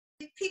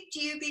picked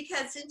you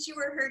because since you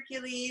were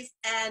Hercules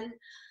and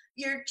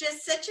you're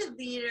just such a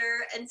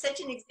leader and such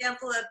an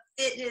example of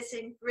fitness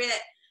and grit.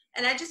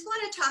 And I just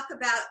want to talk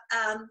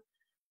about,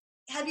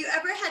 have you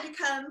ever had to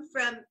come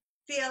from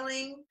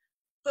failing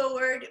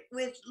forward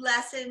with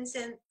lessons,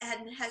 and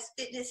has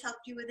fitness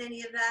helped you with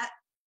any of that?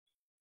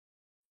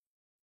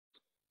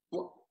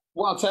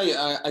 Well, I'll tell you,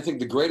 I think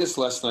the greatest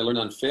lesson I learned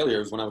on failure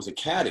was when I was a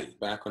caddy,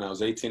 back when I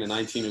was 18 and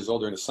 19 years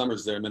old during the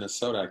summers there in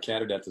Minnesota. I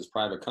caddied at this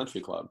private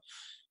country club.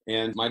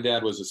 And my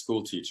dad was a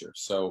school teacher.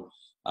 So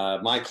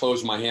my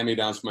clothes, my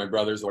hand-me-downs for my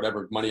brothers,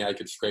 whatever money I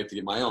could scrape to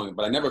get my own.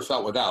 But I never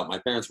felt without. My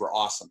parents were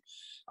awesome.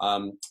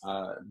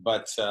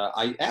 But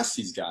I asked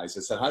these guys,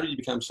 I said, how did you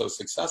become so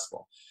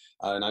successful?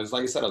 And I was,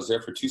 like I said, I was there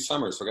for 2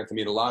 summers, so I got to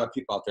meet a lot of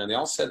people out there, and they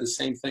all said the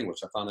same thing, which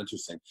I found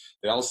interesting.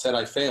 They all said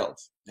I failed,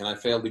 and I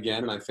failed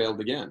again, and I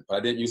failed again. But I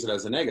didn't use it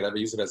as a negative, I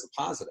used it as a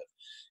positive.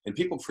 And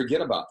people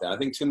forget about that. I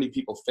think too many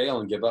people fail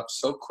and give up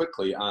so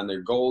quickly on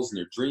their goals and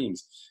their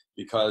dreams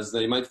because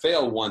they might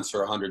fail once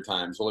or 100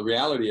 times. Well, the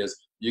reality is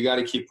you got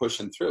to keep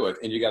pushing through it,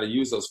 and you got to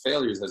use those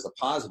failures as a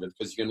positive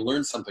because you can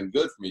learn something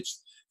good from each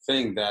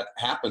thing that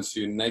happens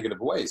to you in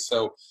negative ways.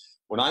 So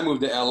when I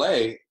moved to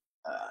LA,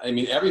 I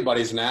mean,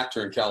 everybody's an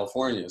actor in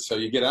California. So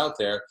you get out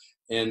there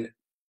and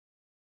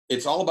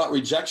it's all about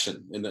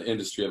rejection in the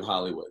industry of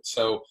Hollywood.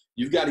 So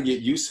you've got to get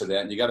used to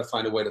that, and you got to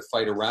find a way to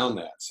fight around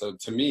that. So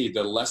to me,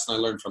 the lesson I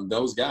learned from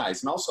those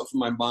guys, and also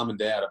from my mom and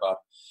dad, about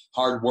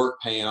hard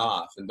work paying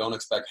off and don't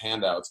expect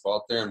handouts, go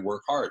out there and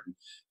work hard.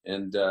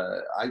 And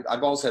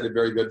I've always had a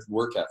very good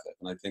work ethic,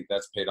 and I think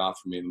that's paid off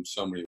for me in so many ways.